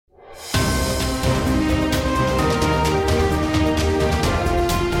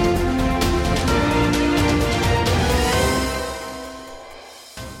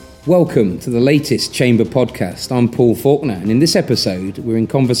Welcome to the latest Chamber podcast. I'm Paul Faulkner, and in this episode we're in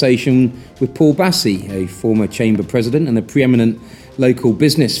conversation with Paul Bassey, a former Chamber president and a preeminent local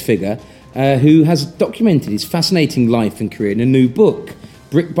business figure who has documented his fascinating life and career in a new book,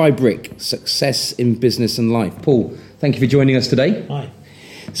 Brick by Brick, Success in Business and Life. Paul, thank you for joining us today. Hi.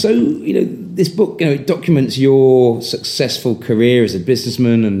 So, this book, it documents your successful career as a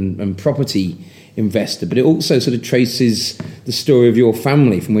businessman and property investor, but it also sort of traces the story of your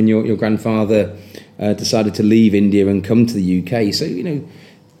family from when your grandfather decided to leave India and come to the UK. So,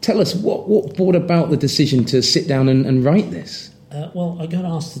 tell us what brought about the decision to sit down and write this? Well, I got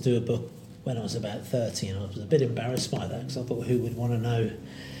asked to do a book when I was about 30, and I was a bit embarrassed by that because I thought, who would want to know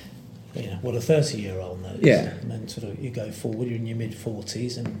what a 30-year-old knows? Yeah. And then sort of you go forward, you're in your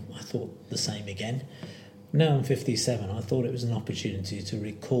mid-40s, and I thought the same again. Now I'm 57, I thought it was an opportunity to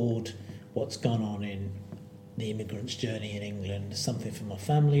record what's gone on in the immigrant's journey in England, something for my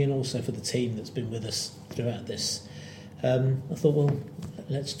family and also for the team that's been with us throughout this. I thought, well,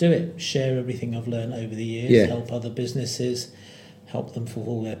 let's do it. Share everything I've learned over the years, help other businesses, help them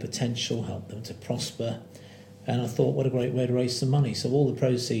fulfill their potential, help them to prosper. And I thought, what a great way to raise some money. So all the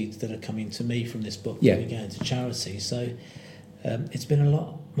proceeds that are coming to me from this book will be going to charity. So it's been a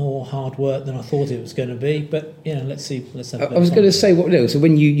lot more hard work than I thought it was going to be. But, let's see. Let's have a bit I was of going to fun. say, so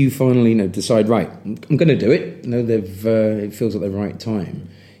when you finally decide, right, I'm going to do it, it feels like the right time.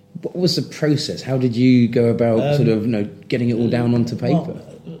 What was the process? How did you go about getting it all down onto paper?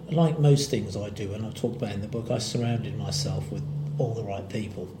 Well, like most things I do, and I talk about in the book, I surrounded myself with all the right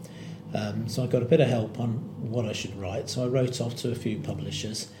people. So I got a bit of help on what I should write. So I wrote off to a few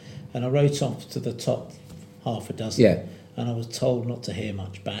publishers, and I wrote off to the top half a dozen. Yeah. And I was told not to hear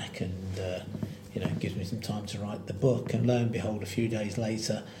much back, and it gives me some time to write the book. And lo and behold, a few days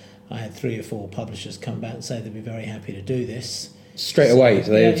later, I had 3 or 4 publishers come back and say they'd be very happy to do this. Straight away,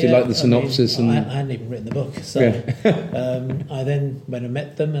 so they actually like the synopsis. I hadn't even written the book, so I then went and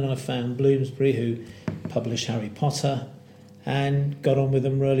met them, and I found Bloomsbury, who published Harry Potter, and got on with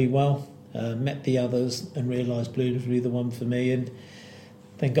them really well. Met the others and realised Bloomsbury the one for me, and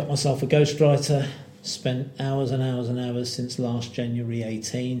then got myself a ghostwriter. Spent hours and hours and hours since last January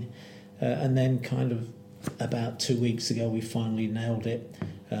 18, and then kind of about 2 weeks ago we finally nailed it.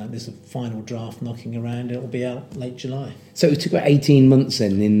 There's a final draft knocking around. It'll be out late July. So it took about 18 months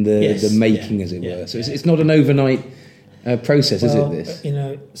then in the making, as it were. So it's not an overnight process, is it,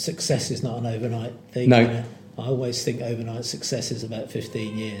 this? Success is not an overnight thing. No. I always think overnight success is about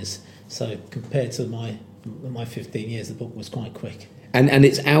 15 years. So compared to my 15 years, the book was quite quick. And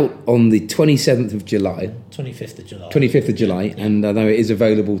it's out on the 27th of July. 25th of July. 25th of July, yeah. And I know it is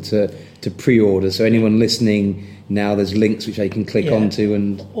available to pre-order. So anyone listening now, there's links which they can click onto.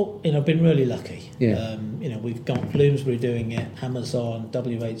 And I've been really lucky. Yeah. We've got Bloomsbury doing it, Amazon,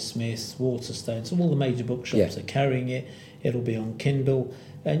 WH Smith, Waterstones, so all the major bookshops are carrying it. It'll be on Kindle,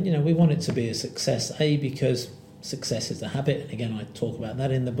 and we want it to be a success. Because success is a habit, and again I talk about that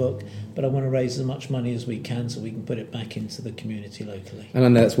in the book, but I want to raise as much money as we can so we can put it back into the community locally. And I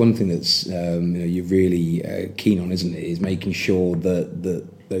know that's one thing that's you're really keen on, isn't it, is making sure that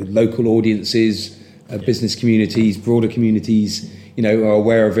the local audiences, business communities, broader communities, are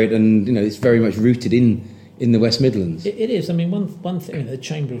aware of it, and it's very much rooted in the West Midlands. It is. I mean, one thing, the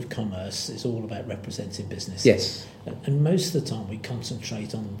Chamber of Commerce is all about representing businesses. Yes. And most of the time we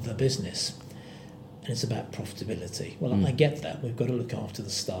concentrate on the business, and it's about profitability. Well, I get that. We've got to look after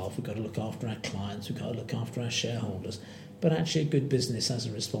the staff, we've got to look after our clients, we've got to look after our shareholders. But actually a good business has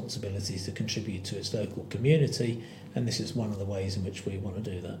a responsibility to contribute to its local community, and this is one of the ways in which we want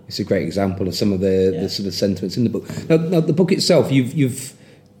to do that. It's a great example of some of the sort of sentiments in the book. Now the book itself, you've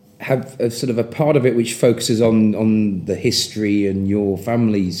have a sort of a part of it which focuses on the history and your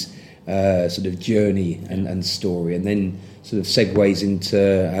family's sort of journey and story, and then sort of segues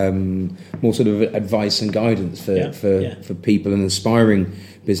into more sort of advice and guidance for people and aspiring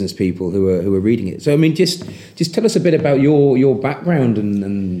business people who are reading it. So I mean, just tell us a bit about your background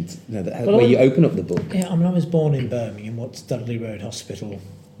and where you open up the book. Yeah, I mean, I was born in Birmingham, what's Dudley Road Hospital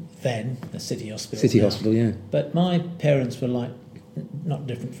then, the City Hospital. City Hospital, yeah. But my parents were not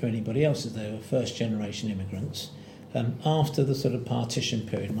different from anybody else's. They were first generation immigrants. After the sort of partition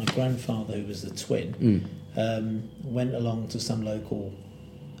period, my grandfather, who was the twin, went along to some local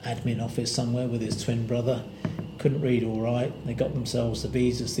admin office somewhere with his twin brother. Couldn't read all right. They got themselves the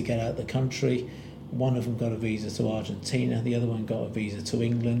visas to get out of the country. One of them got a visa to Argentina. The other one got a visa to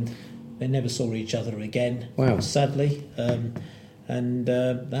England. They never saw each other again. Wow. Sadly. And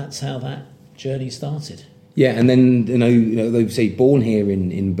that's how that journey started. Yeah, and then they say born here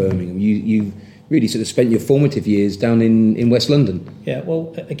in Birmingham. You really sort of spent your formative years down in West London. Yeah,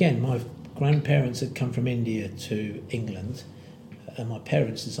 well, again, my grandparents had come from India to England, and my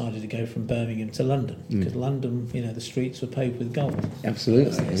parents decided to go from Birmingham to London, because London, the streets were paved with gold.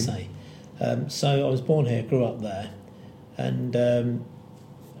 Absolutely. As they say. So I was born here, grew up there, and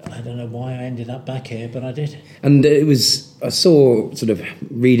I don't know why I ended up back here, but I did. And I saw sort of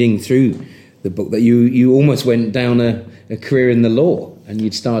reading through the book that you almost went down a career in the law, and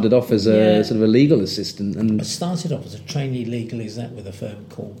you'd started off as a sort of a legal assistant. And I started off as a trainee legal exec with a firm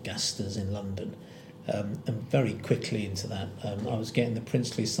called Gasters in London, and very quickly into that, I was getting the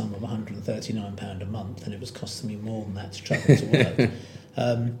princely sum of £139 a month, and it was costing me more than that to travel to work.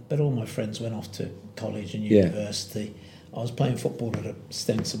 But all my friends went off to college and university. I was playing football at a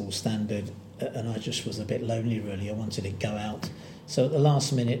sensible standard, and I just was a bit lonely, really. I wanted to go out. So at the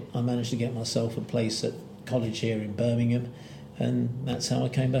last minute, I managed to get myself a place at college here in Birmingham, and that's how I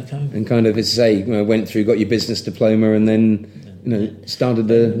came back home. And kind of, as I say, went through, got your business diploma, and then started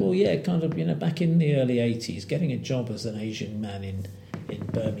the... Well, yeah, kind of, back in the early 80s, getting a job as an Asian man in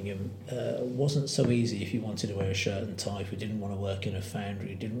Birmingham wasn't so easy if you wanted to wear a shirt and tie, if you didn't want to work in a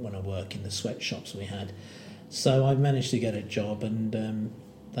foundry, didn't want to work in the sweatshops we had. So I managed to get a job, and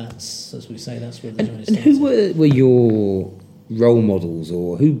that's, as we say, that's where the journey started. And who were your role models,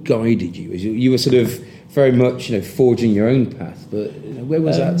 or who guided you? You were sort of very much, forging your own path, but where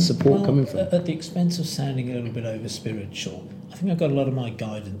was that support coming from? At the expense of sounding a little bit over spiritual, I think I got a lot of my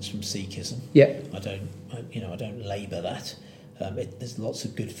guidance from Sikhism. Yeah. I don't labour that. There's lots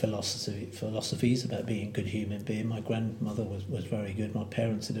of good philosophies about being a good human being. My grandmother was very good. My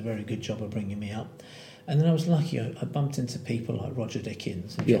parents did a very good job of bringing me up. And then I was lucky. I bumped into people like Roger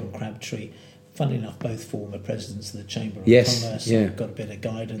Dickens and John Crabtree. Funnily enough, both former presidents of the Chamber of Commerce. So I got a bit of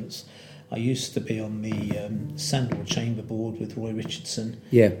guidance. I used to be on the Sandwell Chamber Board with Roy Richardson,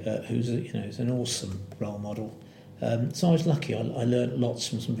 who's an awesome role model. So I was lucky. I learned lots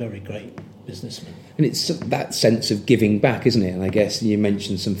from some very great businessmen. And it's that sense of giving back, isn't it? And I guess you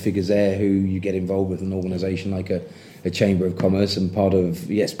mentioned some figures there who you get involved with an organisation like a Chamber of Commerce, and part of,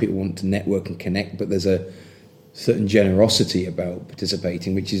 yes, people want to network and connect, but there's a certain generosity about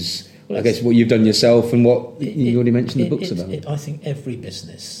participating, which is, I guess, what you've done yourself and what you already mentioned the books about. I think every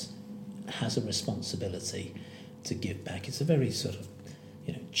business has a responsibility to give back. It's a very sort of,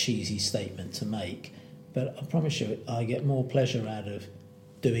 cheesy statement to make, but I promise you, I get more pleasure out of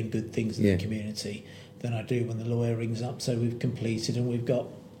doing good things in the community than I do when the lawyer rings up, so we've completed and we've got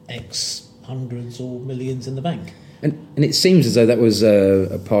X hundreds or millions in the bank. And it seems as though that was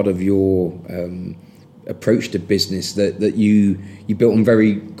a part of your approach to business that you built on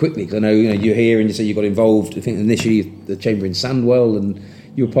very quickly. Because I know you're here and you say you got involved. I think initially the Chamber in Sandwell, and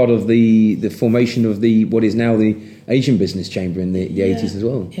you were part of the formation of what is now the Asian Business Chamber in the 80s as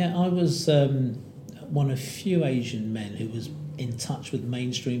well. Yeah, I was one of few Asian men who was in touch with the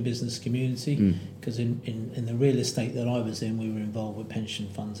mainstream business community, because in the real estate that I was in, we were involved with pension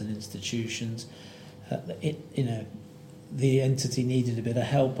funds and institutions. The entity needed a bit of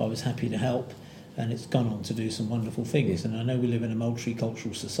help. I was happy to help, and it's gone on to do some wonderful things. And I know we live in a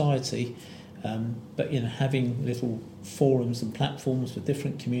multicultural society, but having little forums and platforms for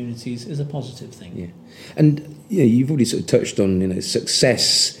different communities is a positive thing. Yeah, and you've already sort of touched on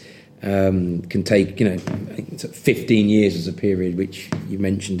success can take 15 years as a period, which you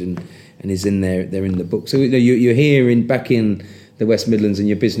mentioned and is in there. They're in the book. So you're here back in the West Midlands, and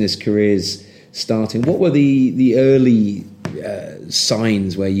your business careers starting. What were the early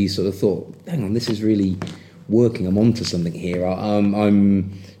signs where you sort of thought, hang on, this is really working, I'm onto something here,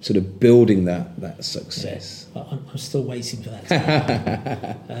 I'm sort of building that success? I'm still waiting for that to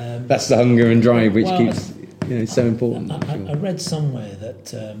happen. That's the hunger and drive which keeps so important. I read somewhere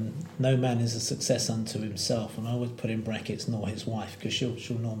that no man is a success unto himself, and I always put in brackets, nor his wife, because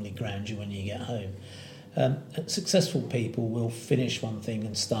she'll normally ground you when you get home. Successful people will finish one thing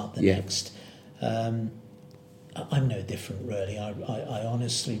and start the next. I'm no different, really. I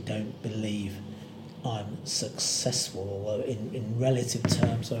honestly don't believe I'm successful, although in relative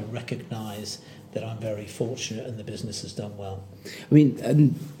terms I recognise that I'm very fortunate and the business has done well. I mean,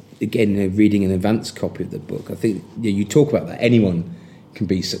 and again, reading an advanced copy of the book, I think you talk about that. Anyone can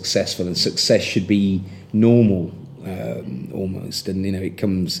be successful, and success should be normal, almost. And it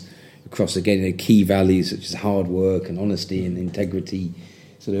comes across again key values such as hard work and honesty and integrity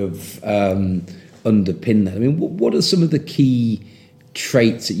sort of underpin that. I mean, what are some of the key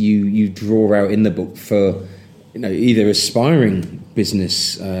traits that you draw out in the book for either aspiring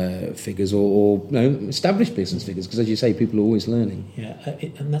business figures or established business figures? Because as you say, people are always learning. Yeah,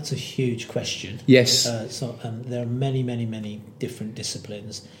 and that's a huge question. Yes. So there are many, many, many different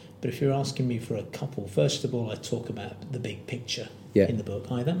disciplines, But if you're asking me for a couple, first of all, I talk about the big picture Yeah. in the book.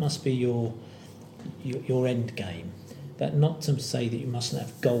 That must be your end game. That not to say that you mustn't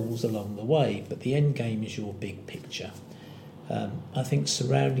have goals along the way, but the end game is your big picture. I think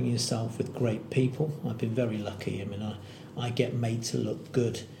surrounding yourself with great people. I've been very lucky. I mean, I get made to look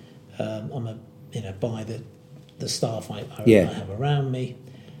good. By the staff I have around me,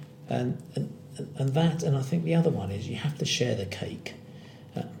 and that. And I think the other one is you have to share the cake.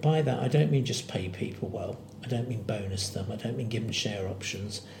 By that, I don't mean just pay people well. I don't mean bonus them. I don't mean give them share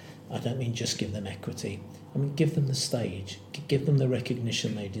options. I don't mean just give them equity. I mean give them the stage, give them the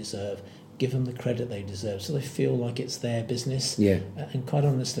recognition they deserve, give them the credit they deserve, so they feel like it's their business. Yeah. And quite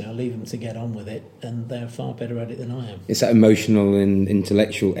honestly, I leave them to get on with it, and they're far better at it than I am. It's that emotional and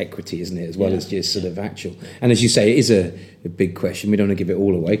intellectual equity, isn't it, as well as just sort of actual. And as you say, it is a big question. We don't want to give it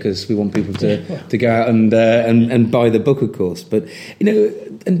all away because we want people to go out and buy the book, of course. But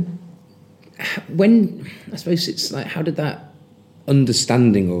and when I suppose it's like, how did that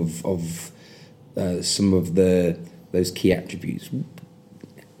understanding of some of those key attributes,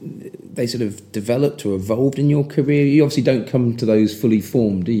 they sort of developed or evolved in your career? You obviously don't come to those fully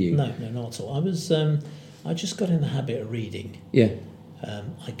formed, do you? No, not at all. I just got in the habit of reading. Yeah.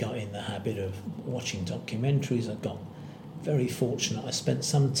 I got in the habit of watching documentaries. I got very fortunate. I spent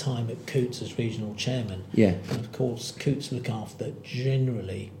some time at Coutts as regional chairman. Yeah. And of course, Coutts look after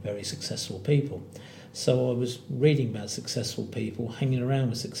generally very successful people. So I was reading about successful people, hanging around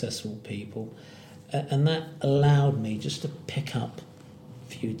with successful people, and that allowed me just to pick up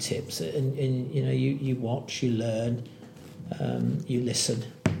few tips, and you watch, you learn, you listen,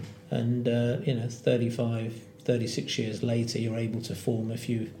 and 36 years later you're able to form a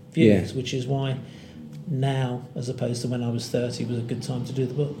few views, which is why now, as opposed to when I was 30, was a good time to do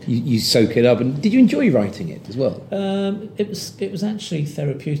the book. You soak it up. And did you enjoy writing it as well? It was actually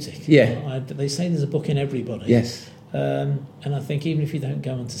therapeutic. They say there's a book in everybody. Yes. And I think even if you don't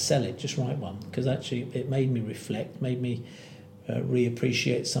go on to sell it, just write one, because actually it made me reflect, made me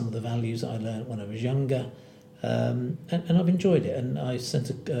reappreciate some of the values that I learned when I was younger, and I've enjoyed it. And I sent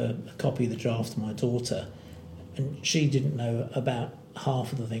a copy of the draft to my daughter, and she didn't know about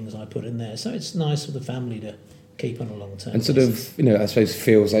half of the things I put in there. So it's nice for the family to keep on a long term. And sort of, I suppose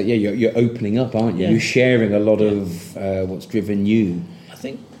feels like you're opening up, aren't you? Yeah. You're sharing a lot of what's driven you. I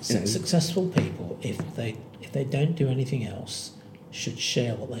think successful people, if they don't do anything else, should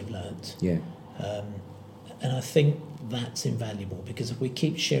share what they've learned. Yeah. And I think that's invaluable, because if we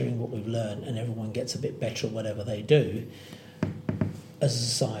keep sharing what we've learned and everyone gets a bit better at whatever they do, as a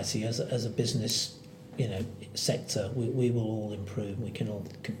society, as a business, sector, we will all improve. We can all,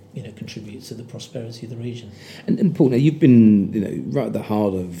 contribute to the prosperity of the region. And Paul, now you've been, right at the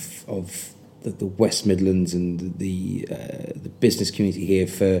heart of the West Midlands and the business community here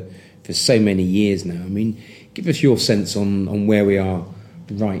for so many years now. I mean, give us your sense on where we are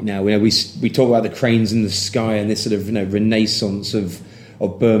right now. We talk about the cranes in the sky and this sort of renaissance of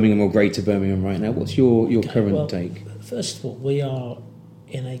Birmingham or Greater Birmingham right now. What's your current take? First of all, we are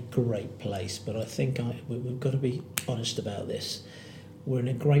in a great place, but I think we've got to be honest about this. We're in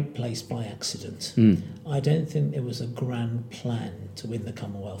a great place by accident. I don't think there was a grand plan to win the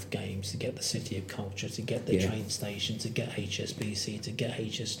Commonwealth Games, to get the City of Culture, to get the train station, to get HSBC, to get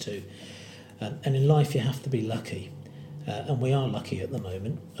HS2. And in life you have to be lucky. And we are lucky at the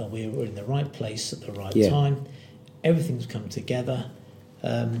moment. We're in the right place at the right time. Everything's come together.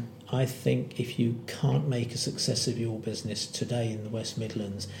 I think if you can't make a success of your business today in the West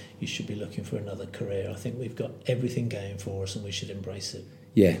Midlands, you should be looking for another career. I think we've got everything going for us and we should embrace it.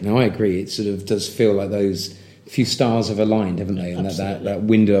 Yeah, no, I agree. It sort of does feel like those few stars have aligned, haven't they? And that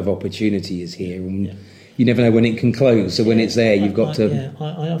window of opportunity is here. And you never know when it can close. So when it's there, you've got to... Yeah,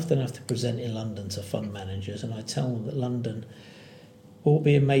 I often have to present in London to fund managers, and I tell them that London will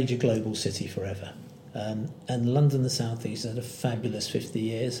be a major global city forever. And London, the South East, had a fabulous 50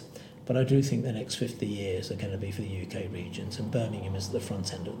 years. But I do think the next 50 years are going to be for the UK regions, and Birmingham is at the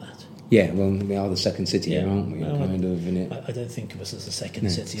front end of that. Yeah, well, we are the second city here, aren't we? I don't think of us as the second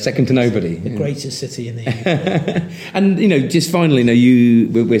city. Second to nobody. The greatest city in the UK. And, just finally,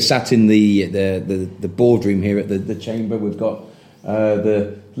 we're sat in the boardroom here at the Chamber. We've got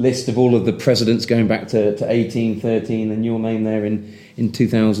the list of all of the presidents going back to 1813, and your name there in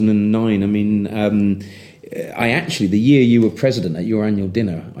 2009. I mean... I actually, the year you were president at your annual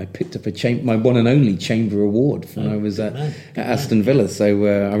dinner, I picked up my one and only Chamber Award when I was at Aston Villa, so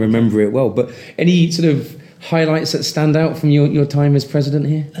I remember it well. But any sort of highlights that stand out from your time as president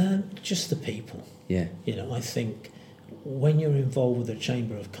here? Just the people. Yeah. I think when you're involved with the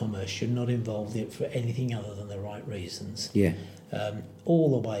Chamber of Commerce, you're not involved in it for anything other than the right reasons. Yeah.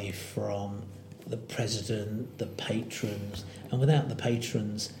 All the way from the president, the patrons, and without the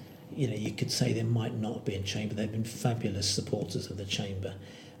patrons, you could say there might not be a chamber. They've been fabulous supporters of the chamber.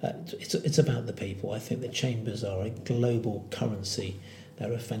 It's about the people. I think the chambers are a global currency.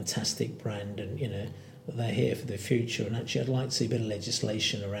 They're a fantastic brand, and they're here for the future. And actually, I'd like to see a bit of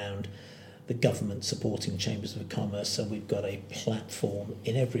legislation around the government supporting chambers of commerce, so we've got a platform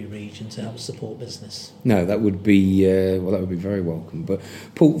in every region to help support business. No, that would be that would be very welcome. But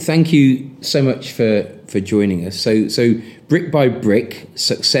Paul, thank you so much for joining us. So Brick by Brick: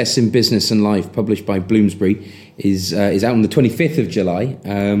 Success in Business and Life, published by Bloomsbury, is out on the 25th of July.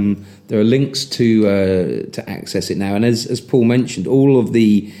 There are links to access it now, and as Paul mentioned, all of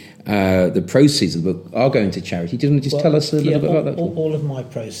the proceeds of the book are going to charity. Do you want to just tell us a little bit about that? All of my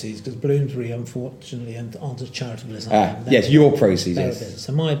proceeds, because Bloomsbury, unfortunately, aren't as charitable as I am. Yes, your proceeds, yes.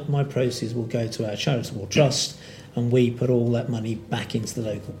 So my proceeds will go to our charitable trust, and we put all that money back into the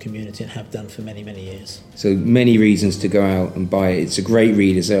local community and have done for many, many years. So many reasons to go out and buy it. It's a great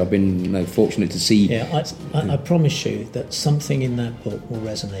read, as I've been fortunate to see. Yeah, I promise you that something in that book will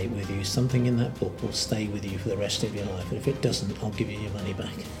resonate with you. Something in that book will stay with you for the rest of your life. And if it doesn't, I'll give you your money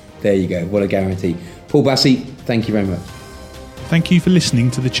back. There you go. What a guarantee. Paul Bassey, thank you very much. Thank you for listening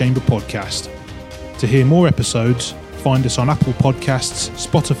to the Chamber Podcast. To hear more episodes, find us on Apple Podcasts,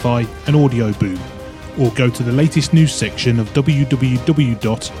 Spotify and Audio Boom, or go to the latest news section of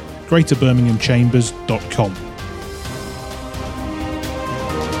www.greaterbirminghamchambers.com.